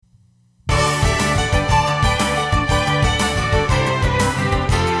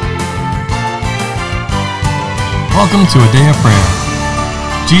Welcome to a day of prayer.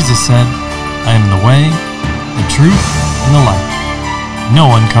 Jesus said, I am the way, the truth, and the life. No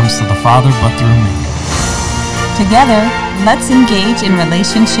one comes to the Father but through me. Together, let's engage in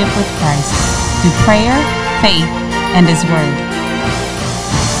relationship with Christ through prayer, faith, and His Word.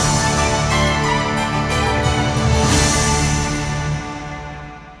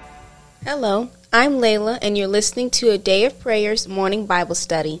 Hello, I'm Layla, and you're listening to a Day of Prayers morning Bible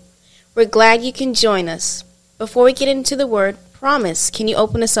study. We're glad you can join us. Before we get into the Word, Promise, can you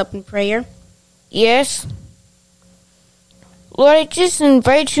open us up in prayer? Yes. Lord, I just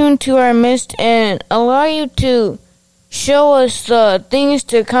invite you into our midst and allow you to show us the things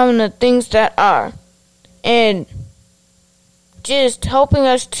to come and the things that are. And just helping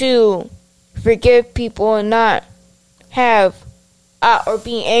us to forgive people and not have or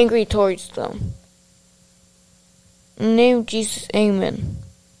be angry towards them. In the name of Jesus, amen.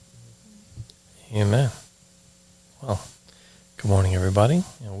 Amen. Well, good morning, everybody.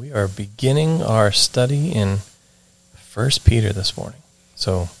 And we are beginning our study in 1 Peter this morning.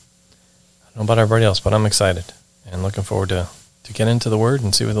 So, I don't know about everybody else, but I'm excited and looking forward to get into the Word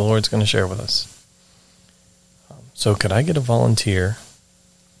and see what the Lord's going to share with us. So, could I get a volunteer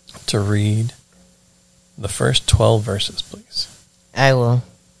to read the first 12 verses, please? I will.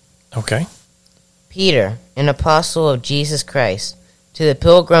 Okay. Peter, an apostle of Jesus Christ, to the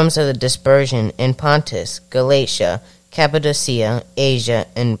pilgrims of the dispersion in Pontus, Galatia, Cappadocia, Asia,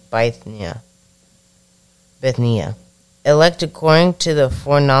 and Bithynia, elect according to the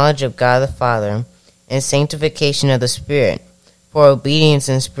foreknowledge of God the Father, and sanctification of the Spirit, for obedience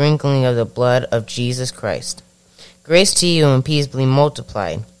and sprinkling of the blood of Jesus Christ. Grace to you and peace be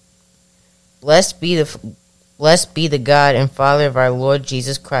multiplied. Blessed be the God and Father of our Lord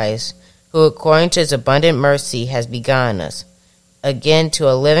Jesus Christ, who according to His abundant mercy has begotten us, again to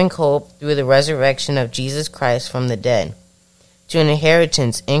a living hope through the resurrection of Jesus Christ from the dead, to an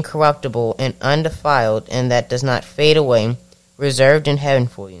inheritance incorruptible and undefiled, and that does not fade away, reserved in heaven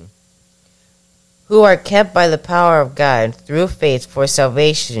for you, who are kept by the power of God through faith for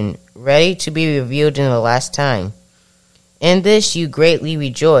salvation, ready to be revealed in the last time. In this you greatly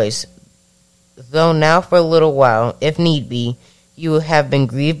rejoice, though now for a little while, if need be, you have been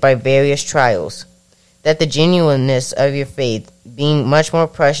grieved by various trials, that the genuineness of your faith, being much more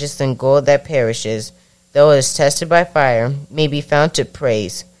precious than gold that perishes, though it is tested by fire, may be found to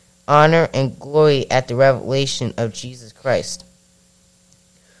praise, honor, and glory at the revelation of Jesus Christ,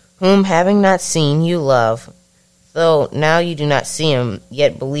 whom having not seen you love, though now you do not see Him,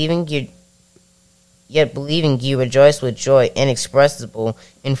 yet believing you rejoice with joy inexpressible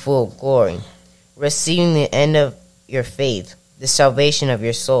and full of glory, receiving the end of your faith, the salvation of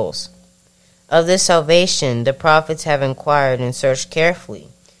your souls. Of this salvation the prophets have inquired and searched carefully,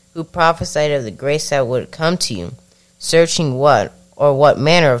 who prophesied of the grace that would come to you, searching what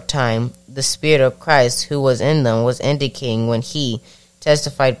manner of time the Spirit of Christ who was in them was indicating when He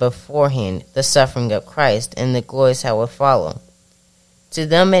testified beforehand the suffering of Christ and the glories that would follow. To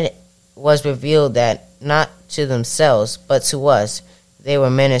them it was revealed that not to themselves, but to us, they were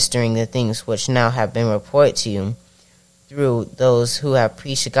ministering the things which now have been reported to you through those who have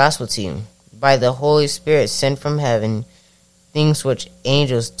preached the gospel to you, by the Holy Spirit sent from heaven, things which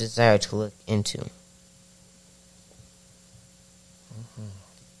angels desire to look into.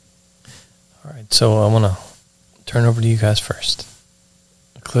 All right, so I want to turn over to you guys first.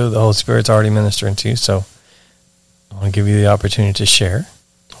 Clearly the Holy Spirit's already ministering to you, so I want to give you the opportunity to share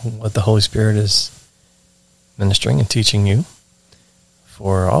what the Holy Spirit is ministering and teaching you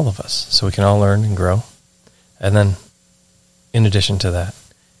for all of us, so we can all learn and grow. And then, in addition to that,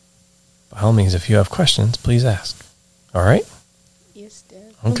 by all means, if you have questions, please ask. All right? Yes,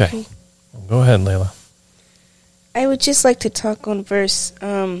 Dad. Okay. Well, go ahead, Layla. I would just like to talk on verse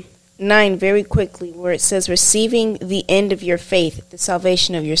 9 very quickly, where it says, receiving the end of your faith, the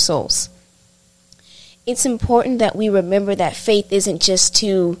salvation of your souls. It's important that we remember that faith isn't just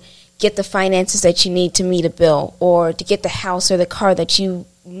to get the finances that you need to meet a bill, or to get the house or the car that you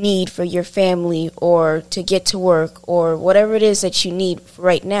need for your family, or to get to work, or whatever it is that you need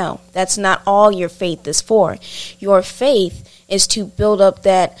right now. That's not all your faith is for. Your faith is to build up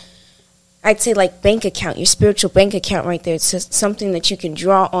that, I'd say, like bank account, your spiritual bank account right there. It's just something that you can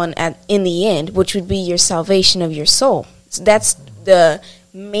draw on in the end, which would be your salvation of your soul. So that's the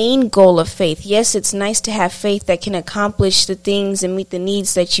main goal of faith. Yes, it's nice to have faith that can accomplish the things and meet the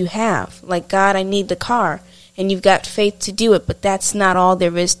needs that you have. Like, God, I need the car. And you've got faith to do it, but that's not all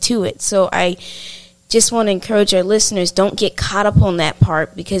there is to it. So I just want to encourage our listeners, don't get caught up on that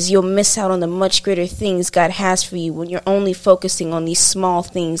part, because you'll miss out on the much greater things God has for you when you're only focusing on these small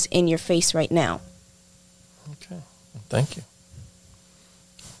things in your face right now. Okay. Thank you.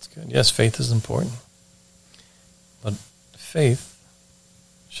 That's good. Yes, faith is important. But faith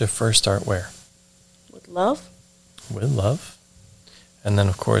should first start where? With love? With love. And then,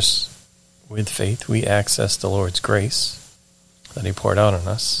 of course, with faith, we access the Lord's grace that he poured out on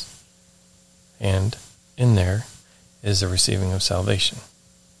us. And in there is the receiving of salvation.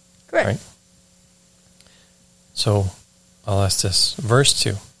 Correct. Right? So, I'll ask this. Verse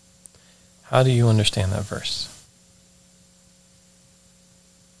 2. How do you understand that verse?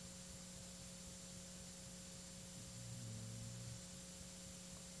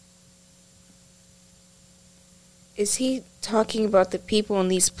 Is he talking about the people in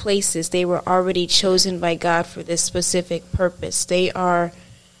these places? They were already chosen by God for this specific purpose. They are,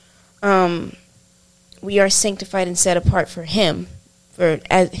 we are sanctified and set apart for Him,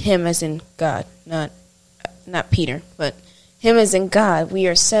 Him as in God, not Peter, but Him as in God. We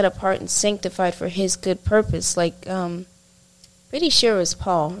are set apart and sanctified for His good purpose. Like, pretty sure it was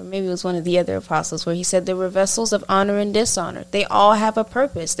Paul, or maybe it was one of the other apostles, where he said there were vessels of honor and dishonor. They all have a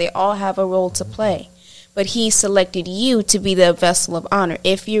purpose. They all have a role to play. But he selected you to be the vessel of honor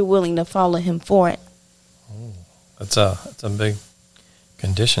if you're willing to follow him for it. Oh, that's a big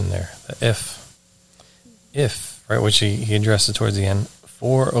condition there. The if, right, which he addresses towards the end,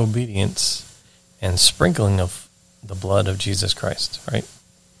 for obedience and sprinkling of the blood of Jesus Christ, right?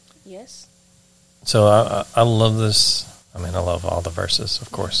 Yes. So I love this. I mean, I love all the verses,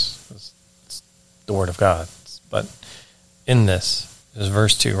 of course. It's the Word of God. But in this is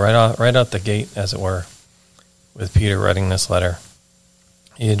verse 2, right out the gate, as it were, with Peter writing this letter.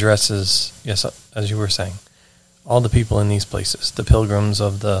 He addresses, yes, as you were saying, all the people in these places, the pilgrims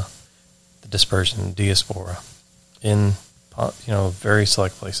of the dispersion, diaspora, in very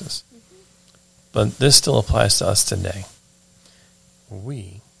select places. Mm-hmm. But this still applies to us today.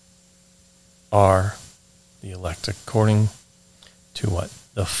 We are the elect according to what?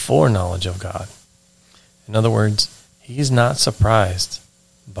 The foreknowledge of God. In other words, he's not surprised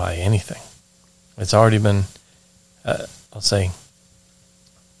by anything. It's already been, I'll say,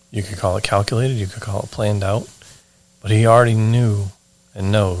 you could call it calculated, you could call it planned out, but he already knew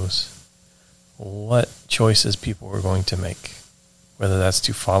and knows what choices people were going to make, whether that's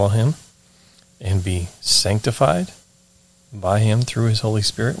to follow him and be sanctified by him through his Holy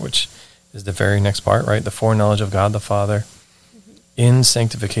Spirit, which is the very next part, right? The foreknowledge of God the Father in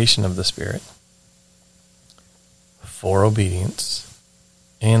sanctification of the Spirit for obedience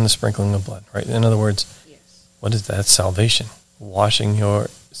and the sprinkling of blood, right? In other words, yes. What is that? Salvation, washing your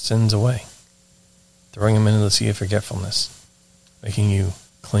sins away, throwing them into the sea of forgetfulness, making you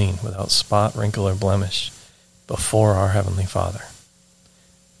clean without spot, wrinkle, or blemish before our Heavenly Father.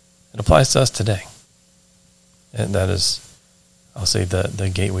 It applies to us today. And that is, I'll say,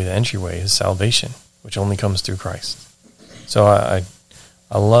 the gateway, the entryway is salvation, which only comes through Christ. So I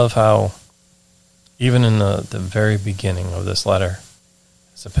love how, even in the very beginning of this letter,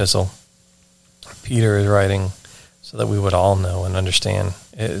 this epistle, Peter is writing so that we would all know and understand,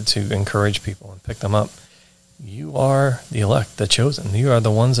 to encourage people and pick them up. You are the elect, the chosen. You are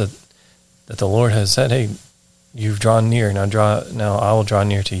the ones that the Lord has said, hey, you've drawn near, now I will draw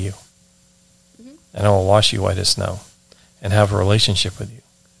near to you. Mm-hmm. And I will wash you white as snow and have a relationship with you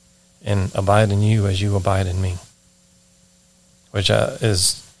and abide in you as you abide in me. Which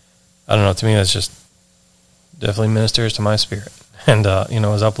is, I don't know, to me that's just definitely ministers to my spirit and,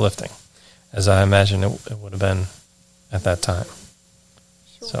 is uplifting, as I imagine it would have been at that time.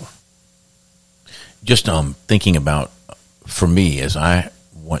 Sure. So, just thinking about, for me, as I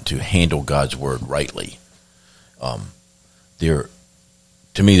want to handle God's word rightly, to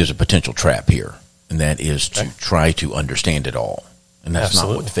me, there's a potential trap here, and that is to try to understand it all, and that's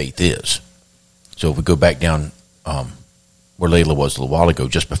Absolutely. Not what faith is. So if we go back down where Layla was a little while ago,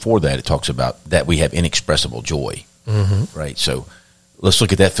 just before that, it talks about that we have inexpressible joy, right? So let's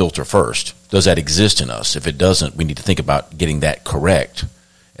look at that filter first. Does that exist in us? If it doesn't, we need to think about getting that correct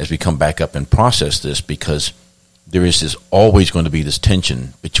as we come back up and process this, because there is always going to be this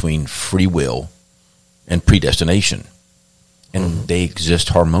tension between free will and predestination, and they exist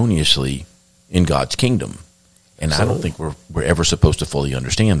harmoniously in God's kingdom. And Absolutely. I don't think we're ever supposed to fully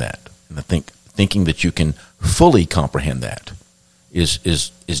understand that. And I think thinking that you can fully comprehend that is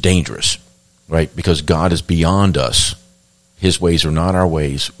dangerous, right? Because God is beyond us. His ways are not our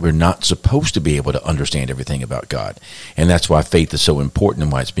ways. We're not supposed to be able to understand everything about God. And that's why faith is so important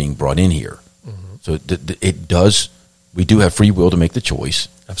and why it's being brought in here. Mm-hmm. So we do have free will to make the choice.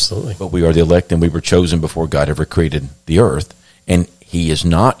 Absolutely. But we are the elect, and we were chosen before God ever created the earth. And he is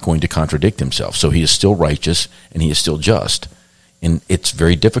not going to contradict himself. So he is still righteous and he is still just. And it's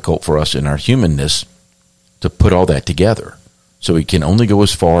very difficult for us in our humanness to put all that together. So we can only go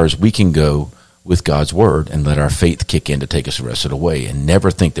as far as we can go with God's word and let our faith kick in to take us the rest of the way, and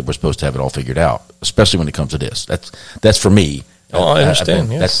never think that we're supposed to have it all figured out, especially when it comes to this. That's for me. Oh, I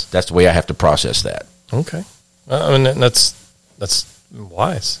understand. Yes. That's the way I have to process that. Okay. I mean, that's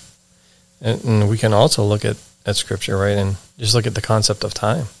wise. And we can also look at Scripture, right, and just look at the concept of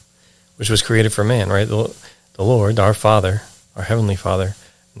time, which was created for man, right? The Lord, our Father, our Heavenly Father,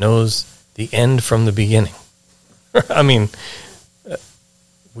 knows the end from the beginning. I mean,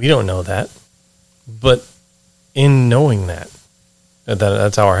 we don't know that. But in knowing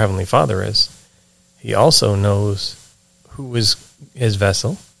that's how our Heavenly Father is, He also knows who is His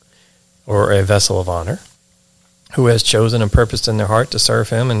vessel, or a vessel of honor, who has chosen and purposed in their heart to serve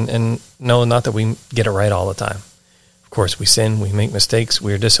Him, and no, not that we get it right all the time. Of course, we sin, we make mistakes,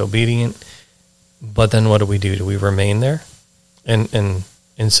 we are disobedient, but then what do? Do we remain there, and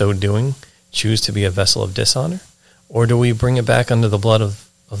in so doing, choose to be a vessel of dishonor? Or do we bring it back under the blood of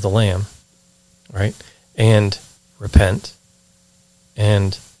the Lamb, right, and repent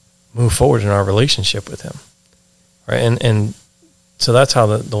and move forward in our relationship with Him, right? And so that's how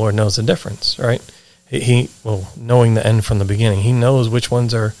the Lord knows the difference, right? He knowing the end from the beginning, He knows which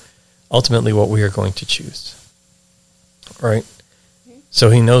ones are ultimately what we are going to choose, right? So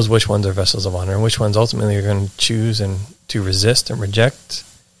He knows which ones are vessels of honor and which ones ultimately are going to choose and to resist and reject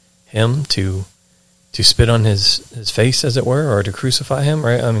Him, to spit on his face, as it were, or to crucify Him,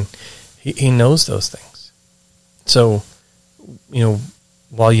 right? I mean, He knows those things. So,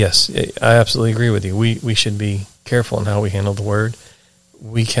 while yes, I absolutely agree with you, we should be careful in how we handle the Word,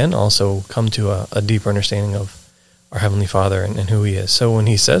 we can also come to a deeper understanding of our Heavenly Father and who He is. So when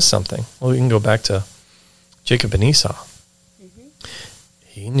He says something, we can go back to Jacob and Esau. Mm-hmm.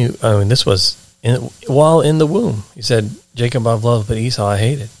 He knew, this was while in the womb. He said, Jacob I've loved, but Esau I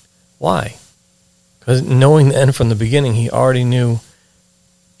hated. Why? Because knowing the end from the beginning, he already knew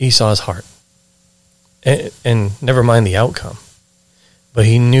Esau's heart. And never mind the outcome. But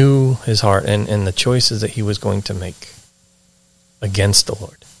he knew his heart and the choices that he was going to make against the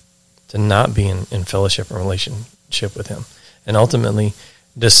Lord. To not be in fellowship and relationship with Him. And ultimately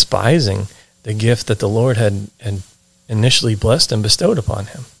despising the gift that the Lord had initially blessed and bestowed upon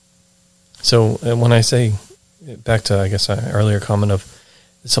him. So when I say, back to, I guess, an earlier comment of,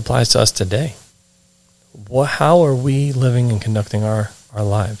 this applies to us today. How are we living and conducting our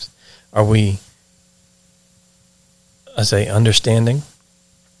lives? Are we, I say, understanding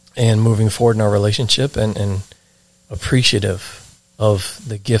and moving forward in our relationship and appreciative of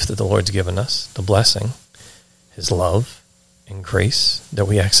the gift that the Lord's given us, the blessing, His love and grace that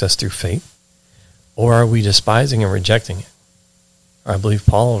we access through faith? Or are we despising and rejecting it? I believe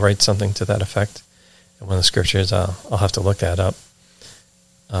Paul writes something to that effect in one of the scriptures. I'll have to look that up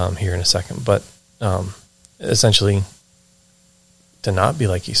here in a second. But essentially, to not be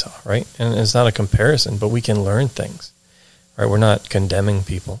like Esau, right? And it's not a comparison, but we can learn things, right? We're not condemning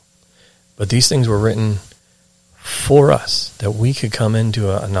people. But these things were written for us, that we could come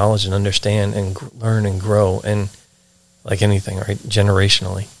into a knowledge and understand and learn and grow. And like anything, right,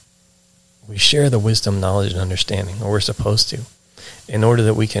 generationally, we share the wisdom, knowledge, and understanding, or we're supposed to, in order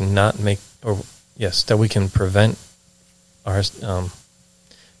that we can that we can prevent our the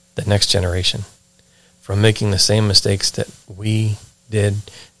next generation from making the same mistakes that we did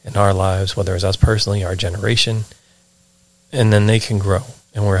in our lives, whether it's us personally, our generation, and then they can grow.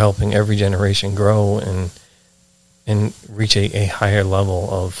 And we're helping every generation grow and reach a higher level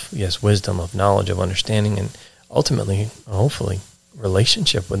of, wisdom, of knowledge, of understanding, and ultimately, hopefully,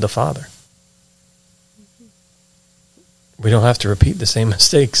 relationship with the Father. We don't have to repeat the same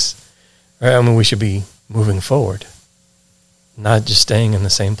mistakes. Right? I mean, we should be moving forward, not just staying in the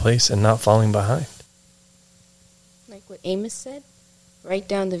same place and not falling behind. Like what Amos said, write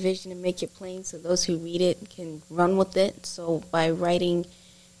down the vision and make it plain so those who read it can run with it. So by writing,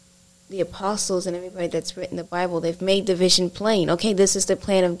 the apostles and everybody that's written the Bible, they've made the vision plain. Okay, this is the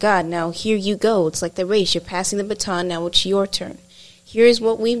plan of God. Now here you go. It's like the race. You're passing the baton. Now it's your turn. Here's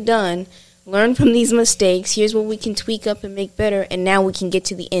what we've done. Learn from these mistakes. Here's what we can tweak up and make better. And now we can get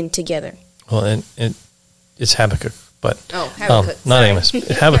to the end together. Well, it's Habakkuk, but Habakkuk, not Amos.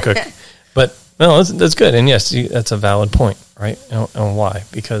 Habakkuk, but no, that's good. And yes, that's a valid point, right? And why?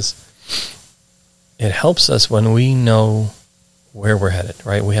 Because it helps us when we know where we're headed,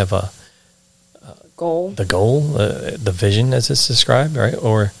 right? We have the goal, the vision as it's described, right?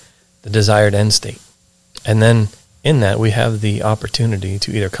 Or the desired end state. And then in that, we have the opportunity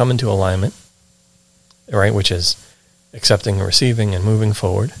to either come into alignment, right, which is accepting and receiving and moving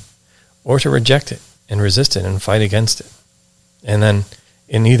forward, or to reject it and resist it and fight against it. And then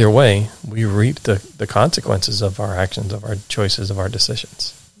in either way, we reap the consequences of our actions, of our choices, of our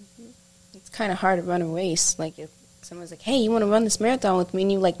decisions. It's kind of hard to run a race. Like if someone's like, hey, you want to run this marathon with me?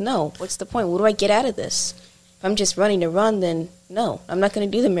 And you're like, no, what's the point? What do I get out of this? If I'm just running to run, then no, I'm not going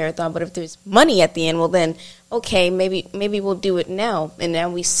to do the marathon. But if there's money at the end, well then, okay, maybe we'll do it now. And now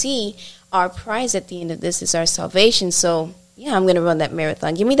we see our prize at the end of this is our salvation. So yeah, I'm going to run that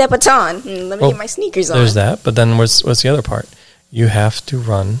marathon. Give me that baton. And let me get my sneakers on. There's that. But then what's the other part? You have to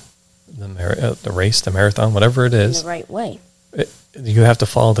run the race, the marathon, whatever it is. In the right way. You have to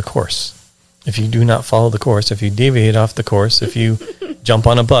follow the course. If you do not follow the course, if you deviate off the course, if you jump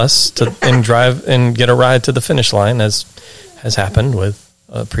on a bus and drive and get a ride to the finish line, as has happened with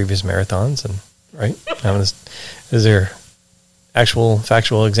previous marathons, and right, is there actual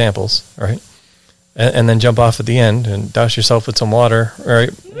factual examples, right? And then jump off at the end and douse yourself with some water, right?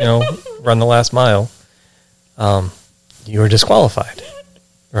 Run the last mile. You are disqualified,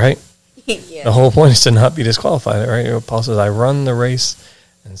 right? Yeah. The whole point is to not be disqualified, right? Paul says, I run the race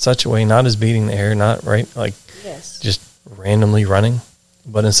in such a way, not as beating the air, not right, like Yes. just randomly running,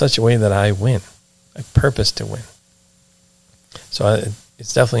 but in such a way that I win. I purpose to win. So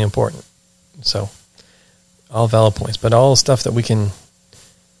it's definitely important. So all valid points, but all stuff that we can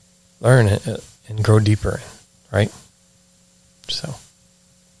learn and grow deeper in, right? So,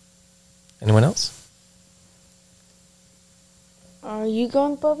 anyone else? Are you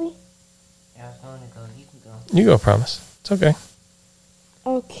going, Bubby? Yeah, I was going to go. You can go. You go, Promise. It's okay.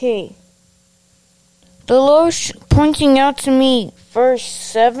 Okay. The Lord's pointing out to me verse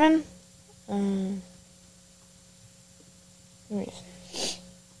 7.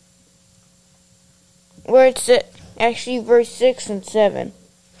 Where it's actually verse 6 and 7.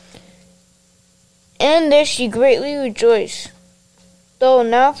 In this she greatly rejoiced, though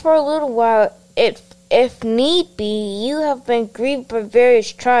now for a little while, if need be, you have been grieved by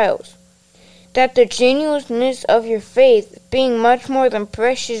various trials, that the genuineness of your faith, being much more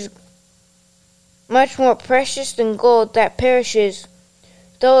precious than gold that perishes,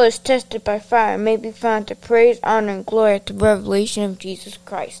 though it is tested by fire, may be found to praise, honor, and glory at the revelation of Jesus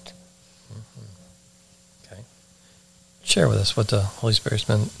Christ. Okay. Share with us what the Holy Spirit's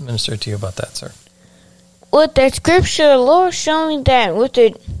ministered to you about that, sir. With that scripture, the Lord showed me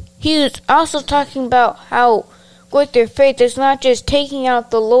that He was also talking about how with their faith, it's not just taking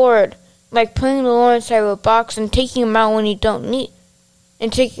out the Lord, like putting the Lord inside of a box and taking him out when you don't need,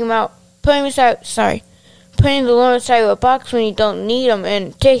 and taking him out, putting the Lord inside of a box when you don't need him,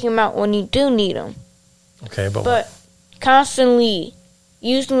 and taking him out when you do need him. Okay, but constantly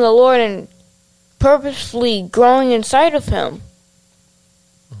using the Lord and purposefully growing inside of him.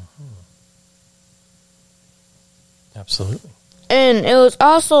 Absolutely. And it was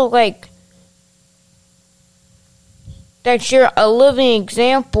also like that you're a living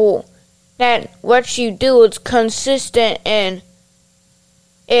example, that what you do is consistent and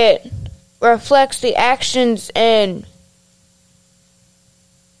it reflects the actions and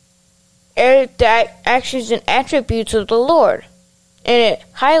attributes of the Lord, and it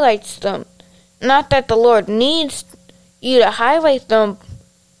highlights them. Not that the Lord needs you to highlight them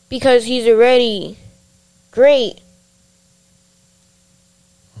because he's already great,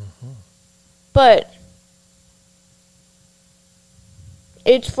 but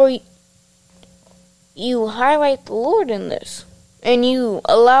it's for you highlight the Lord in this, and you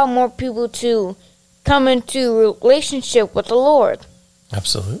allow more people to come into relationship with the Lord.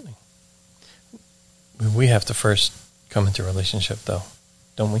 Absolutely. We have to first come into a relationship, though,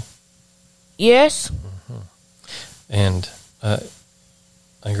 don't we? Yes. And I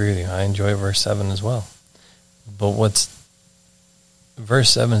agree with you. I enjoy verse 7 as well. But verse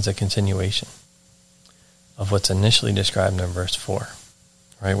 7 is a continuation of what's initially described in verse 4,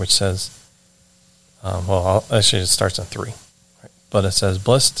 right? Which says, actually it starts in 3. Right? But it says,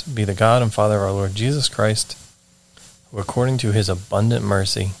 Blessed be the God and Father of our Lord Jesus Christ, who according to his abundant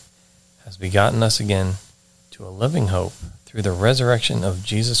mercy has begotten us again to a living hope through the resurrection of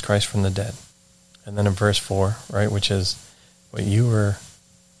Jesus Christ from the dead. And then in verse 4, right, which is what you were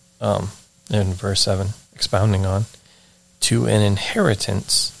in verse 7 expounding on, to an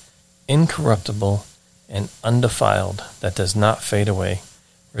inheritance incorruptible and undefiled that does not fade away,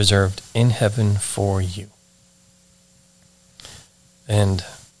 reserved in heaven for you. And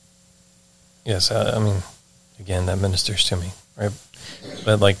yes, I mean, again, that ministers to me, right?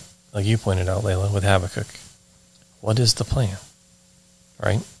 But like you pointed out, Layla, with Habakkuk, what is the plan,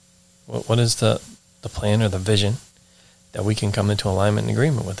 right? What is the plan or the vision that we can come into alignment and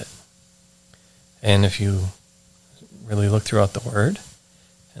agreement with it? And if you really look throughout the Word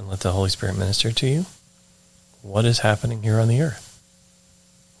and let the Holy Spirit minister to you, what is happening here on the earth?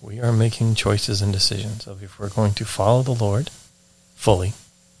 we are making choices and decisions of if we're going to follow the Lord fully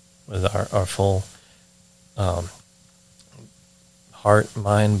with our full heart,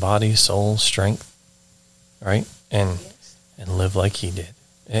 mind, body, soul, strength, right? And live like he did.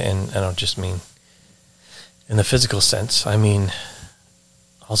 And I don't just mean in the physical sense. I mean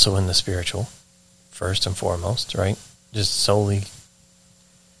also in the spiritual, first and foremost, right? Just solely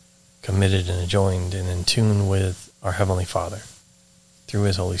committed and joined and in tune with our Heavenly Father through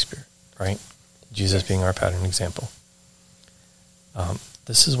his Holy Spirit, right? Jesus being our pattern example.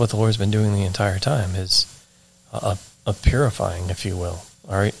 This is what the Lord's been doing the entire time, is a purifying, if you will,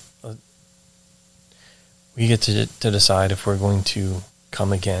 all right? We get to decide if we're going to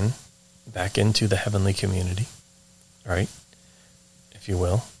come again back into the heavenly community, right? If you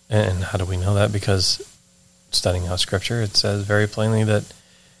will. And how do we know that? Because studying out Scripture, it says very plainly that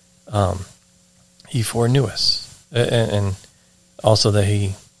he foreknew us. And also that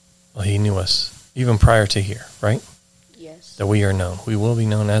he knew us even prior to here, right? Yes. That we are known. We will be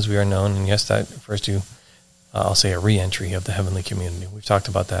known as we are known. And yes, that refers to, I'll say, a re-entry of the heavenly community. We've talked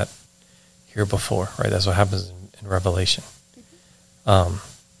about that here before, right? That's what happens in Revelation. Mm-hmm.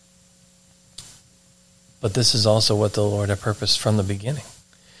 But this is also what the Lord had purposed from the beginning.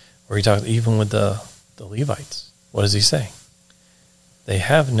 Where he talked even with the Levites. What does he say? They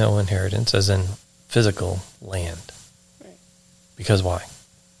have no inheritance, as in physical land. Right. Because why?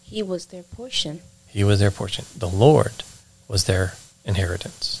 He was their portion. He was their portion. The Lord was their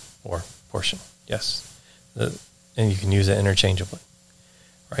inheritance or portion. Yes. And you can use it interchangeably.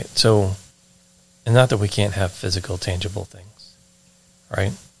 Right? So, and not that we can't have physical, tangible things.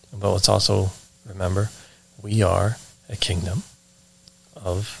 Right? But let's also remember, we are a kingdom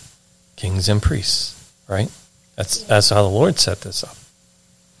of kings and priests. Right? That's how the Lord set this up.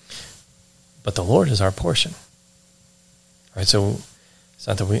 But the Lord is our portion. Right? So it's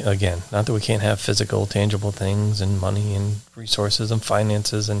not that we can't have physical, tangible things and money and resources and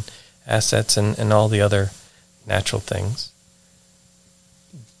finances and assets and all the other natural things.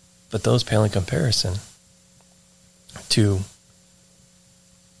 But those pale in comparison to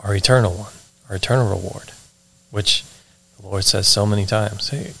our eternal one, our eternal reward, which the Lord says so many times,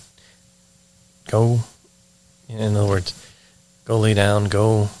 hey, go, in other words, go lay down,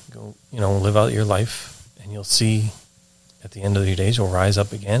 go, live out your life, and you'll see at the end of your days, you'll rise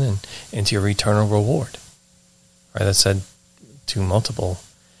up again and into your eternal reward. Right? That's said to multiple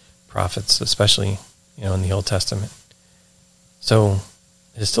prophets, especially, in the Old Testament. So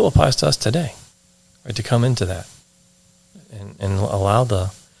it still applies to us today, right? To come into that and allow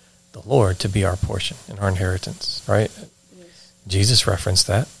the Lord to be our portion and our inheritance, right? Yes. Jesus referenced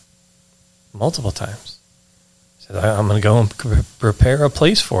that multiple times. He said, I'm going to go and prepare a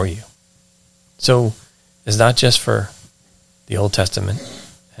place for you. So it's not just for the Old Testament,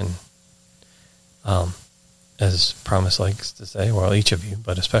 and as Promise likes to say, well, each of you,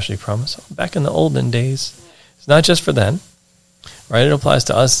 but especially Promise, back in the olden days, it's not just for them, right? It applies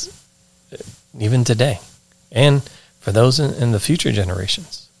to us even today, and for those in the future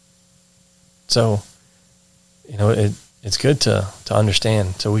generations. So, it's good to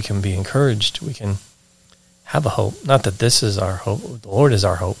understand, so we can be encouraged, we can have a hope. Not that this is our hope, the Lord is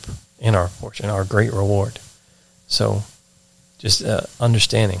our hope in our portion, our great reward. So, just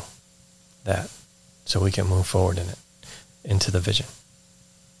understanding that, so we can move forward in it, into the vision.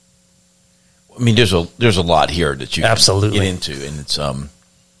 I mean, there's a lot here that you absolutely can get into, and it's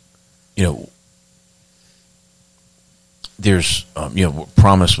there's what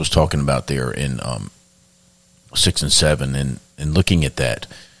Promise was talking about there in 6 and 7, and looking at that.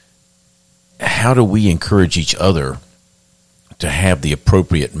 How do we encourage each other to have the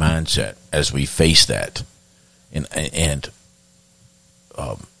appropriate mindset as we face that, and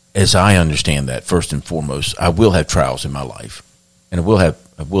as I understand that, first and foremost, I will have trials in my life, and I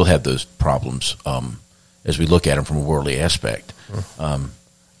will have those problems as we look at them from a worldly aspect.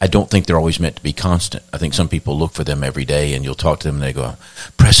 I don't think they're always meant to be constant. I think some people look for them every day, and you'll talk to them, and they go,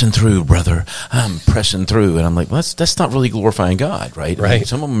 "Pressing through, brother. I'm pressing through," and I'm like, well, that's not really glorifying God, right? Right. I mean,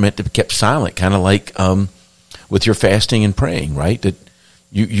 some of them are meant to be kept silent, kind of like with your fasting and praying, right? That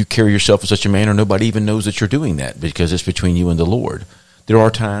you carry yourself in such a manner nobody even knows that you're doing that, because it's between you and the Lord. There are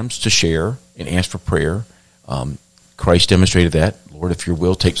times to share and ask for prayer. Christ demonstrated that. Lord, if your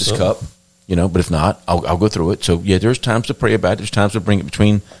will, take this cup. But if not, I'll go through it. So, yeah, there's times to pray about it. There's times to bring it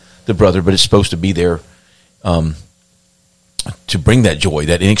between the brother, but it's supposed to be there to bring that joy,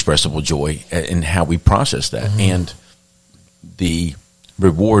 that inexpressible joy, in how we process that. Mm-hmm. And the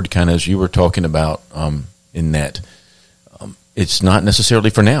reward, kind of as you were talking about, in that it's not necessarily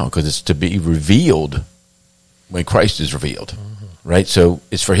for now, because it's to be revealed when Christ is revealed. Mm-hmm. right? So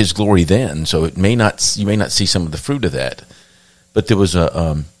it's for His glory then. So you may not see some of the fruit of that. But there was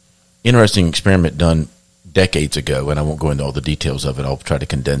a interesting experiment done decades ago, and I won't go into all the details of it. I'll try to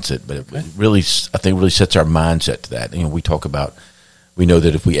condense it, but it really, I think, really sets our mindset to that. We know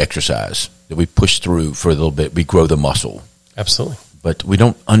that if we exercise, that we push through for a little bit, we grow the muscle. Absolutely. But we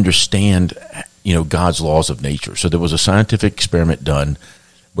don't understand, God's laws of nature. So there was a scientific experiment done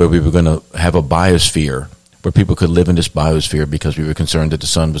where we were going to have a biosphere where people could live in this biosphere because we were concerned that the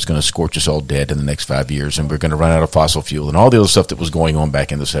sun was going to scorch us all dead in the next 5 years, and we're going to run out of fossil fuel and all the other stuff that was going on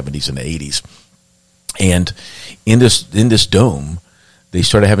back in the 70s and the 80s. And in this dome, they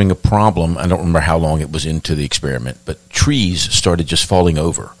started having a problem. I don't remember how long it was into the experiment, but trees started just falling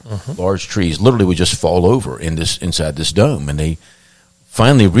over. Large trees literally would just fall over inside this dome, and they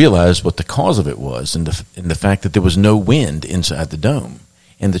finally realized what the cause of it was, and the fact that there was no wind inside the dome,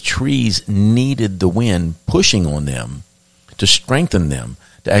 and the trees needed the wind pushing on them to strengthen them,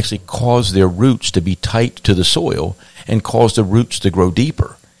 to actually cause their roots to be tight to the soil and cause the roots to grow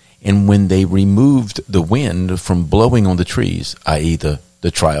deeper. And when they removed the wind from blowing on the trees, i.e. the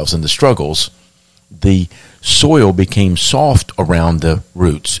trials and the struggles, the soil became soft around the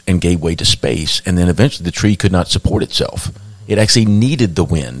roots and gave way to space, and then eventually the tree could not support itself. It actually needed the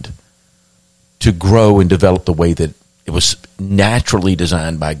wind to grow and develop the way that it was naturally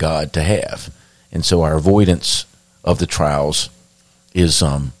designed by God to have. And so our avoidance of the trials is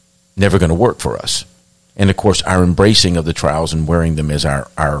never going to work for us. And of course, our embracing of the trials and wearing them as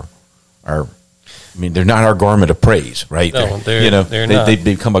our they're not our garment of praise, right? No, they're not. They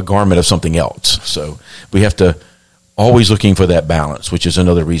become a garment of something else. So we have to always looking for that balance, which is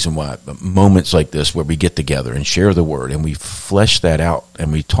another reason why moments like this where we get together and share the word and we flesh that out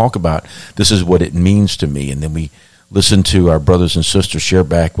and we talk about this is what it means to me, and then we listen to our brothers and sisters share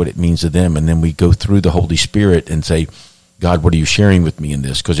back what it means to them, and then we go through the Holy Spirit and say, God, what are you sharing with me in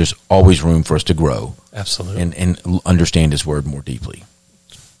this? Because there's always room for us to grow. Absolutely. And understand His word more deeply.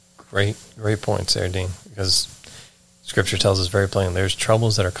 Great points there, Dean, because Scripture tells us very plainly there's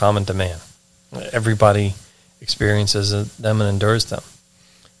troubles that are common to man. Everybody experiences them and endures them.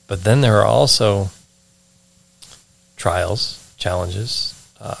 But then there are also trials, challenges,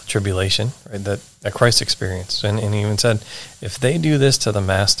 tribulation, right, that Christ experienced. And he even said, if they do this to the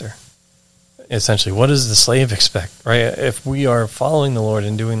master, essentially, what does the slave expect, right? If we are following the Lord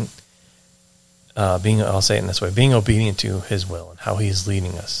and doing, I'll say it in this way, being obedient to His will and how He is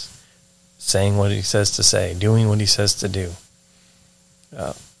leading us, saying what He says to say, doing what He says to do,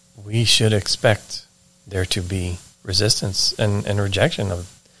 we should expect there to be resistance and rejection of.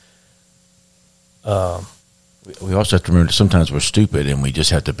 We also have to remember that sometimes we're stupid and we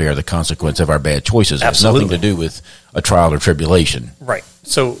just have to bear the consequence of our bad choices. Absolutely. It has nothing to do with a trial or tribulation. Right.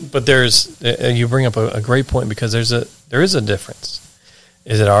 So, but you bring up a great point, because there is a difference.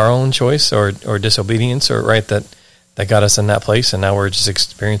 Is it our own choice or disobedience, or right that got us in that place, and now we're just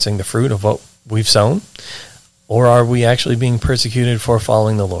experiencing the fruit of what we've sown? Or are we actually being persecuted for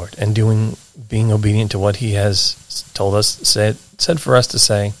following the Lord and being obedient to what He has told us, said for us to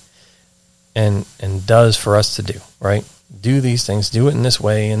say, and does for us to do, right? Do these things, do it in this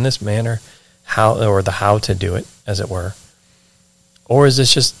way, in this manner, how to do it, as it were. Or is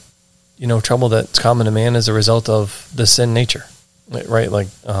this just, trouble that's common to man as a result of the sin nature, right? Like,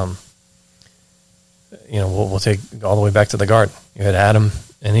 we'll take all the way back to the garden. You had Adam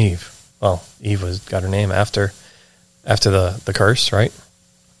and Eve. Well, Eve got her name after the curse, right?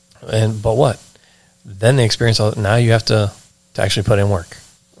 But what? Then they experience now you have to actually put in work,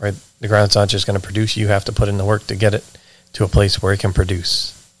 right? The ground's not just going to produce. You have to put in the work to get it to a place where it can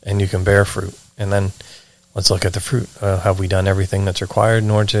produce and you can bear fruit. And then let's look at the fruit. Have we done everything that's required in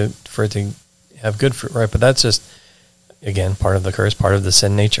order for it to have good fruit, right? But that's just, again, part of the curse, part of the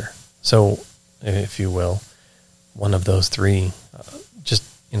sin nature. So, if you will, one of those three,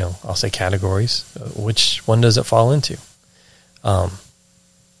 I'll say categories. Which one does it fall into? And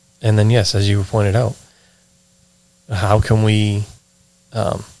then, yes, as you pointed out, how can we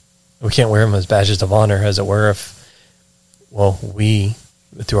can't wear them as badges of honor, as it were, if, we,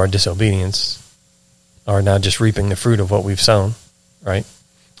 through our disobedience, are now just reaping the fruit of what we've sown, right?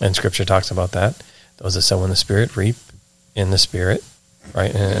 And Scripture talks about that. Those that sow in the Spirit reap in the Spirit,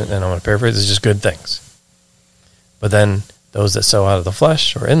 right? And I'm going to paraphrase, it's just good things. But then those that sow out of the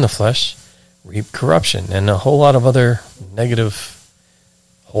flesh or in the flesh reap corruption and a whole lot of other negative,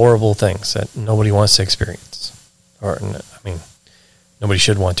 horrible things that nobody wants to experience. Nobody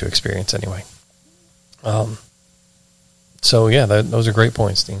should want to experience anyway. Those are great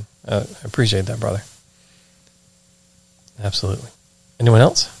points, Dean. I appreciate that, brother. Absolutely. Anyone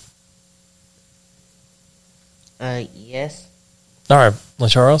else? Yes. All right,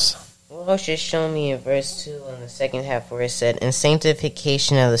 Charles. Well, Host just showed me in verse 2 in the second half where it said, "In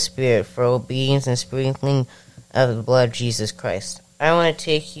sanctification of the Spirit for obedience and sprinkling of the blood of Jesus Christ." I want to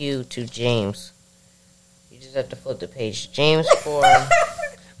take you to James. You just have to flip the page. James 4.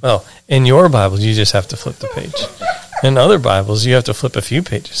 Well, in your Bibles, you just have to flip the page. In other Bibles, you have to flip a few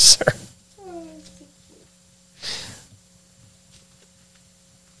pages, sir.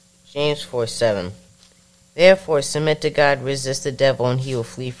 James 4:7. Therefore, submit to God, resist the devil, and he will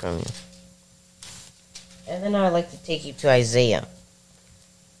flee from you. And then I'd like to take you to Isaiah.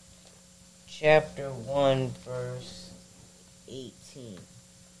 Chapter 1, verse 18.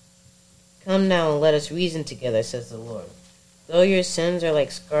 "Come now and let us reason together, says the Lord. Though your sins are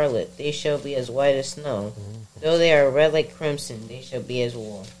like scarlet, they shall be as white as snow. Though they are red like crimson, they shall be as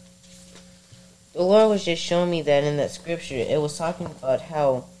wool." The Lord was just showing me that in that scripture, it was talking about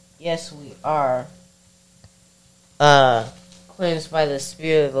how, yes, we are cleansed by the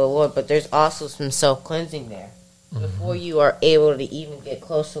Spirit of the Lord, but there's also some self-cleansing there. Before you are able to even get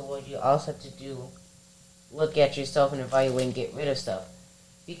close to the Lord, you also have to look at yourself and evaluate and get rid of stuff.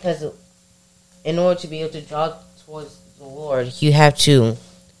 Because in order to be able to draw towards the Lord, you have to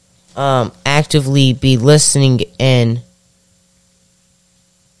actively be listening and,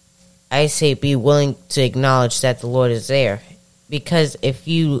 I say, be willing to acknowledge that the Lord is there. Because if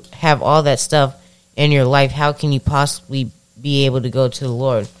you have all that stuff in your life, how can you possibly be able to go to the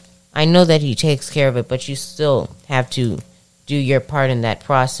Lord? I know that He takes care of it, but you still have to do your part in that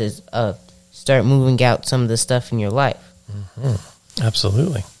process of start moving out some of the stuff in your life. Mm-hmm.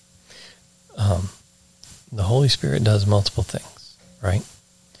 Absolutely. The Holy Spirit does multiple things, right?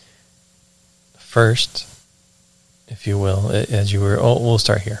 First, if you will, as you were, we'll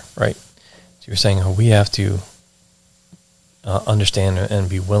start here, right? So you were saying we have to understand and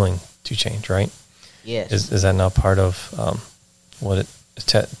be willing to change, right? Yes. Is that not part of what it is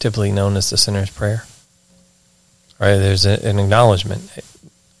typically known as the sinner's prayer? Right? There's an acknowledgement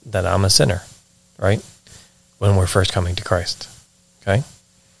that I'm a sinner, right? When we're first coming to Christ, okay?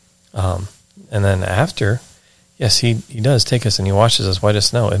 And then after, yes, he does take us and He washes us white as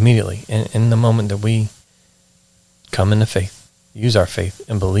snow immediately. In the moment that we come into faith, use our faith,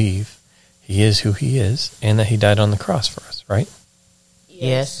 and believe He is who He is and that He died on the cross for us, right?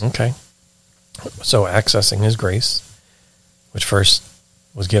 Yes. Okay. So accessing His grace, which first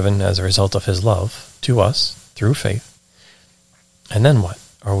was given as a result of His love to us through faith. And then what?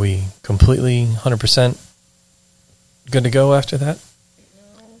 Are we completely 100% good to go after that?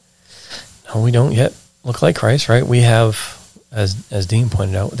 No, we don't yet look like Christ, right? We have, as Dean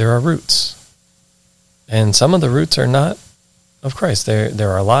pointed out, there are roots. And some of the roots are not of Christ.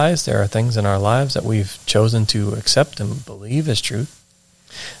 There are lies, there are things in our lives that we've chosen to accept and believe as truth.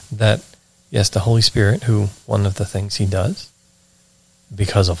 That, yes, the Holy Spirit, who one of the things He does,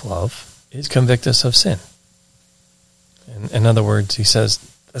 because of love, is convict us of sin. In other words, He says,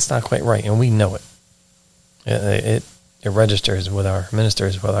 that's not quite right, and we know it. It registers with our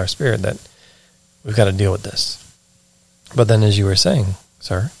ministers, with our spirit, that we've got to deal with this. But then, as you were saying,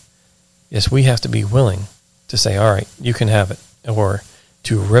 sir, yes, we have to be willing to say, all right, you can have it, or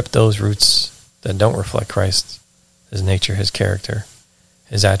to rip those roots that don't reflect Christ, His nature, His character,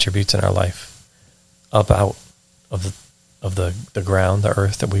 His attributes in our life, up out of the ground, the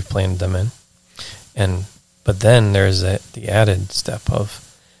earth that we've planted them in. But then there's the added step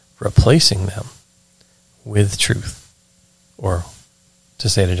of replacing them with truth, or to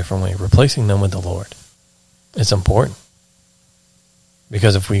say it a different way, replacing them with the Lord. It's important.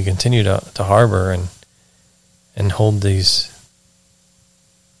 Because if we continue to harbor and hold these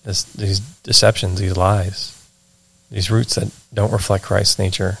deceptions, these lies, these roots that don't reflect Christ's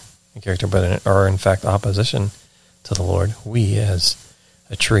nature and character, but are in fact opposition to the Lord, we as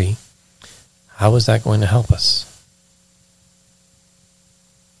a tree, how is that going to help us?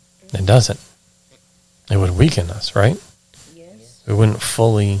 It doesn't. It would weaken us, right? Yes. We wouldn't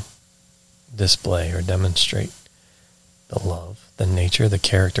fully display or demonstrate the love, the nature, the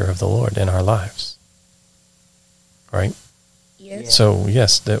character of the Lord in our lives. Right? Yes. So,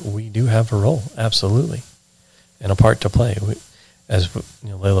 yes, that we do have a role, absolutely, and a part to play. As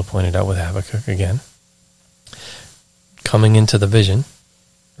Layla pointed out with Habakkuk again, coming into the vision,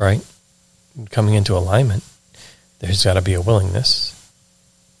 right? Coming into alignment, there's got to be a willingness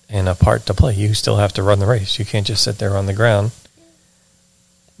and a part to play. You still have to run the race. You can't just sit there on the ground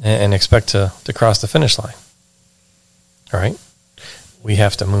and expect to cross the finish line. All right? We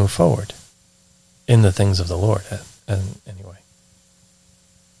have to move forward in the things of the Lord anyway.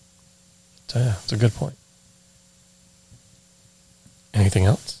 So, yeah, it's a good point. Anything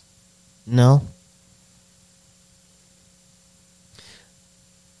else? No.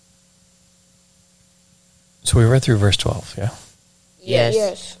 So we read through verse 12, yeah? Yes.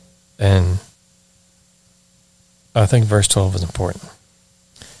 Yes. And I think verse 12 is important.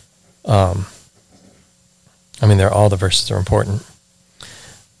 All the verses are important.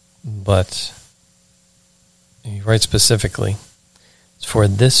 But he writes specifically, for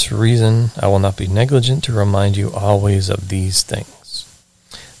this reason I will not be negligent to remind you always of these things,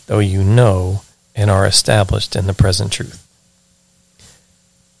 though you know and are established in the present truth.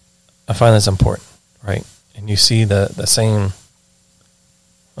 I find that's important, right? And you see the same,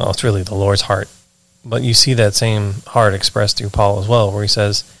 well, it's really the Lord's heart, but you see that same heart expressed through Paul as well, where he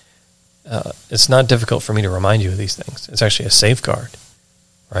says, it's not difficult for me to remind you of these things. It's actually a safeguard,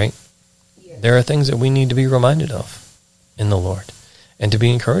 right? Yes. There are things that we need to be reminded of in the Lord and to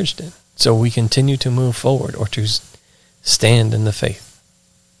be encouraged in, so we continue to move forward or to stand in the faith.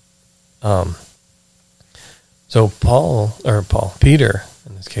 So Peter,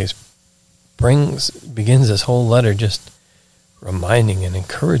 in this case, begins this whole letter just reminding and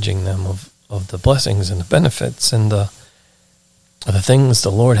encouraging them of the blessings and the benefits and the things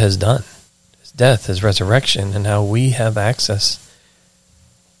the Lord has done, his death, his resurrection, and how we have access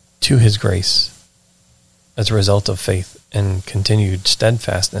to his grace as a result of faith and continued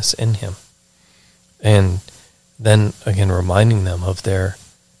steadfastness in him. And then again reminding them of their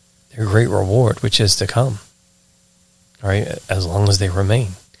great reward, which is to come, right, as long as they remain.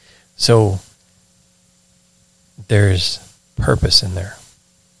 So there's purpose in there.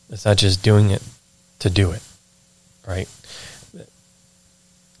 It's not just doing it to do it, right?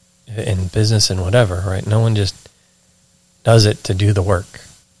 In business and whatever, right? No one just does it to do the work,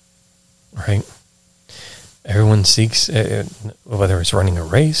 right? Everyone seeks, whether it's running a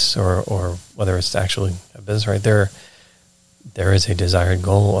race or whether it's actually a business, right? There is a desired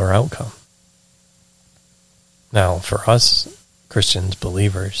goal or outcome. Now, for us, Christians,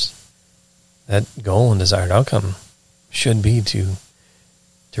 believers, that goal and desired outcome should be to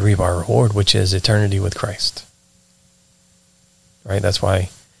reap our reward, which is eternity with Christ. Right? That's why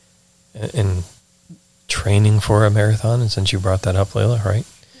in training for a marathon, and since you brought that up, Layla, right?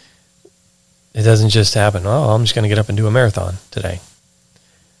 It doesn't just happen, I'm just going to get up and do a marathon today.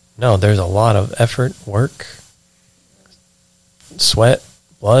 No, there's a lot of effort, work, sweat,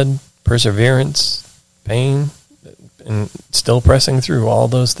 blood, perseverance, pain, and still pressing through all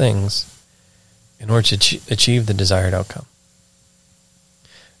those things in order to achieve the desired outcome.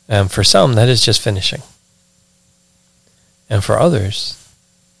 For some, that is just finishing. And for others,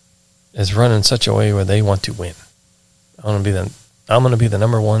 it's run in such a way where they want to win. I'm going to be the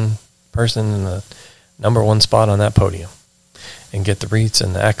number one person in the number one spot on that podium and get the wreaths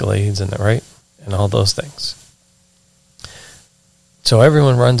and the accolades and and all those things. So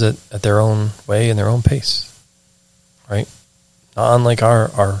everyone runs it at their own way and their own pace, right? Not unlike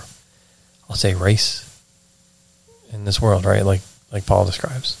our I'll say race in this world, right? Like Paul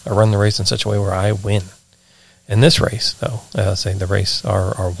describes. I run the race in such a way where I win. In this race, though, I'll say the race,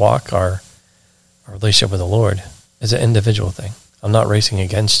 our walk, our relationship with the Lord is an individual thing. I'm not racing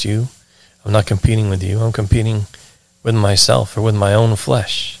against you. I'm not competing with you. I'm competing with myself or with my own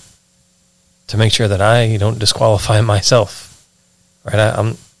flesh to make sure that I don't disqualify myself. Right?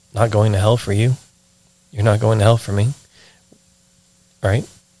 I'm not going to hell for you. You're not going to hell for me. Right?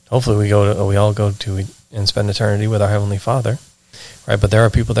 Hopefully we all go to and spend eternity with our Heavenly Father. Right? But there are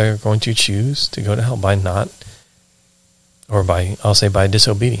people that are going to choose to go to hell by by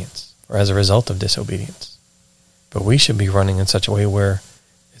disobedience or as a result of disobedience. But we should be running in such a way where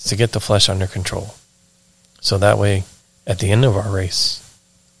it's to get the flesh under control. So that way, at the end of our race,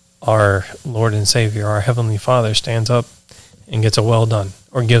 our Lord and Savior, our Heavenly Father, stands up and gets a well done,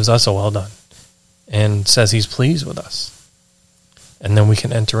 or gives us a well done, and says he's pleased with us. And then we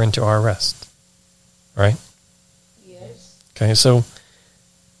can enter into our rest. Right? Yes. Okay, so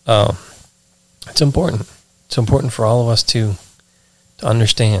it's important. It's important for all of us to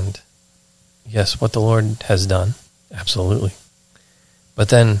understand, yes, what the Lord has done, absolutely. But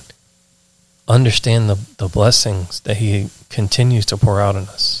then understand the blessings that he continues to pour out on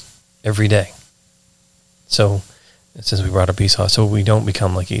us every day. So, since we brought up Esau, so we don't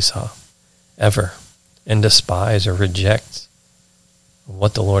become like Esau ever and despise or reject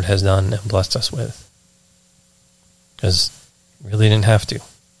what the Lord has done and blessed us with. Because really didn't have to.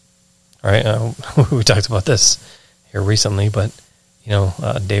 All right, we talked about this here recently, but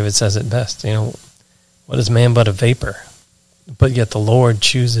David says it best. What is man but a vapor? But yet the Lord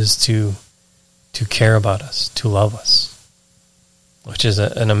chooses to care about us, to love us, which is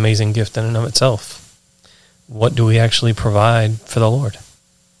an amazing gift in and of itself. What do we actually provide for the Lord?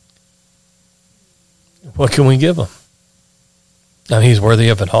 What can we give him? Now, he's worthy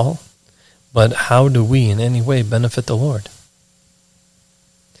of it all, But how do we in any way benefit the Lord?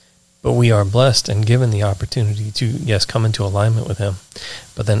 But we are blessed and given the opportunity to, yes, come into alignment with Him,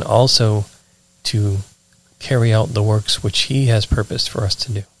 but then also to carry out the works which He has purposed for us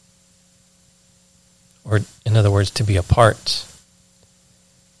to do. Or, in other words, to be a part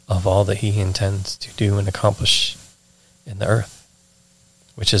of all that He intends to do and accomplish in the earth,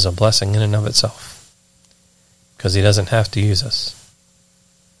 which is a blessing in and of itself, because He doesn't have to use us.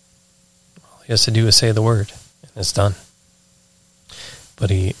 All He has to do is say the word, and it's done. But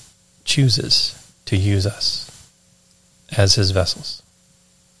He chooses to use us as His vessels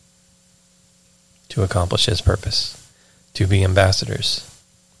to accomplish His purpose, to be ambassadors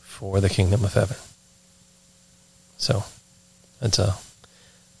for the kingdom of heaven. So, it's a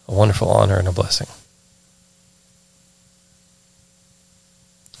wonderful honor and a blessing.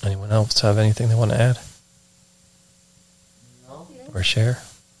 Anyone else have anything they want to add? No. Or share?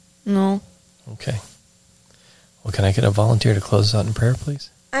 No. Okay. Well, can I get a volunteer to close us out in prayer, please?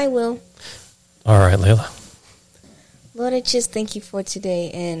 I will. All right, Layla. Lord, I just thank You for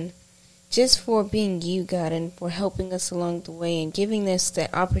today and just for being You, God, and for helping us along the way and giving us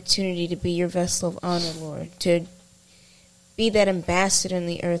that opportunity to be Your vessel of honor, Lord, to be that ambassador in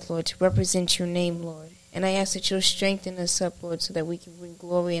the earth, Lord, to represent Your name, Lord. And I ask that You'll strengthen us up, Lord, so that we can bring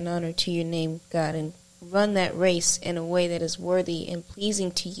glory and honor to Your name, God, and run that race in a way that is worthy and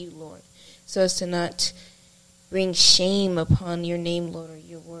pleasing to You, Lord, so as to not bring shame upon Your name, Lord, or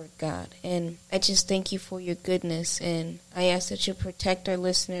Your word, God. And I just thank You for Your goodness, and I ask that You protect our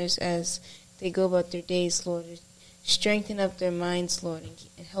listeners as they go about their days, Lord. Strengthen up their minds, Lord,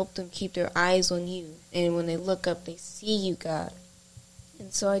 and help them keep their eyes on You. And when they look up, they see You, God.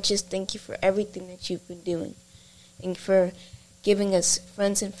 And so I just thank You for everything that You've been doing, and for giving us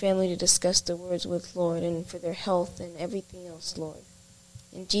friends and family to discuss the words with, Lord, and for their health and everything else, Lord.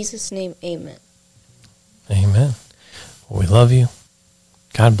 In Jesus' name, amen. Amen. Well, we love you.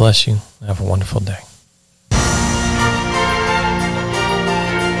 God bless you. Have a wonderful day.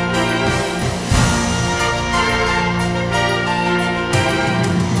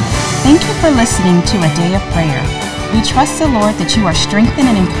 Thank you for listening to A Day of Prayer. We trust the Lord that you are strengthened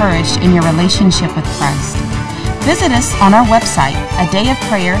and encouraged in your relationship with Christ. Visit us on our website,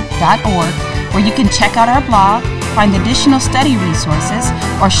 adayofprayer.org, where you can check out our blog, find additional study resources,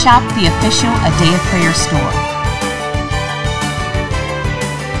 or shop the official A Day of Prayer store.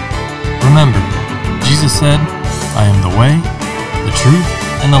 Remember, Jesus said, I am the way, the truth,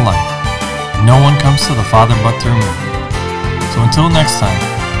 and the life. No one comes to the Father but through me. So until next time,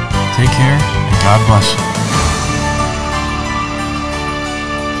 take care and God bless you.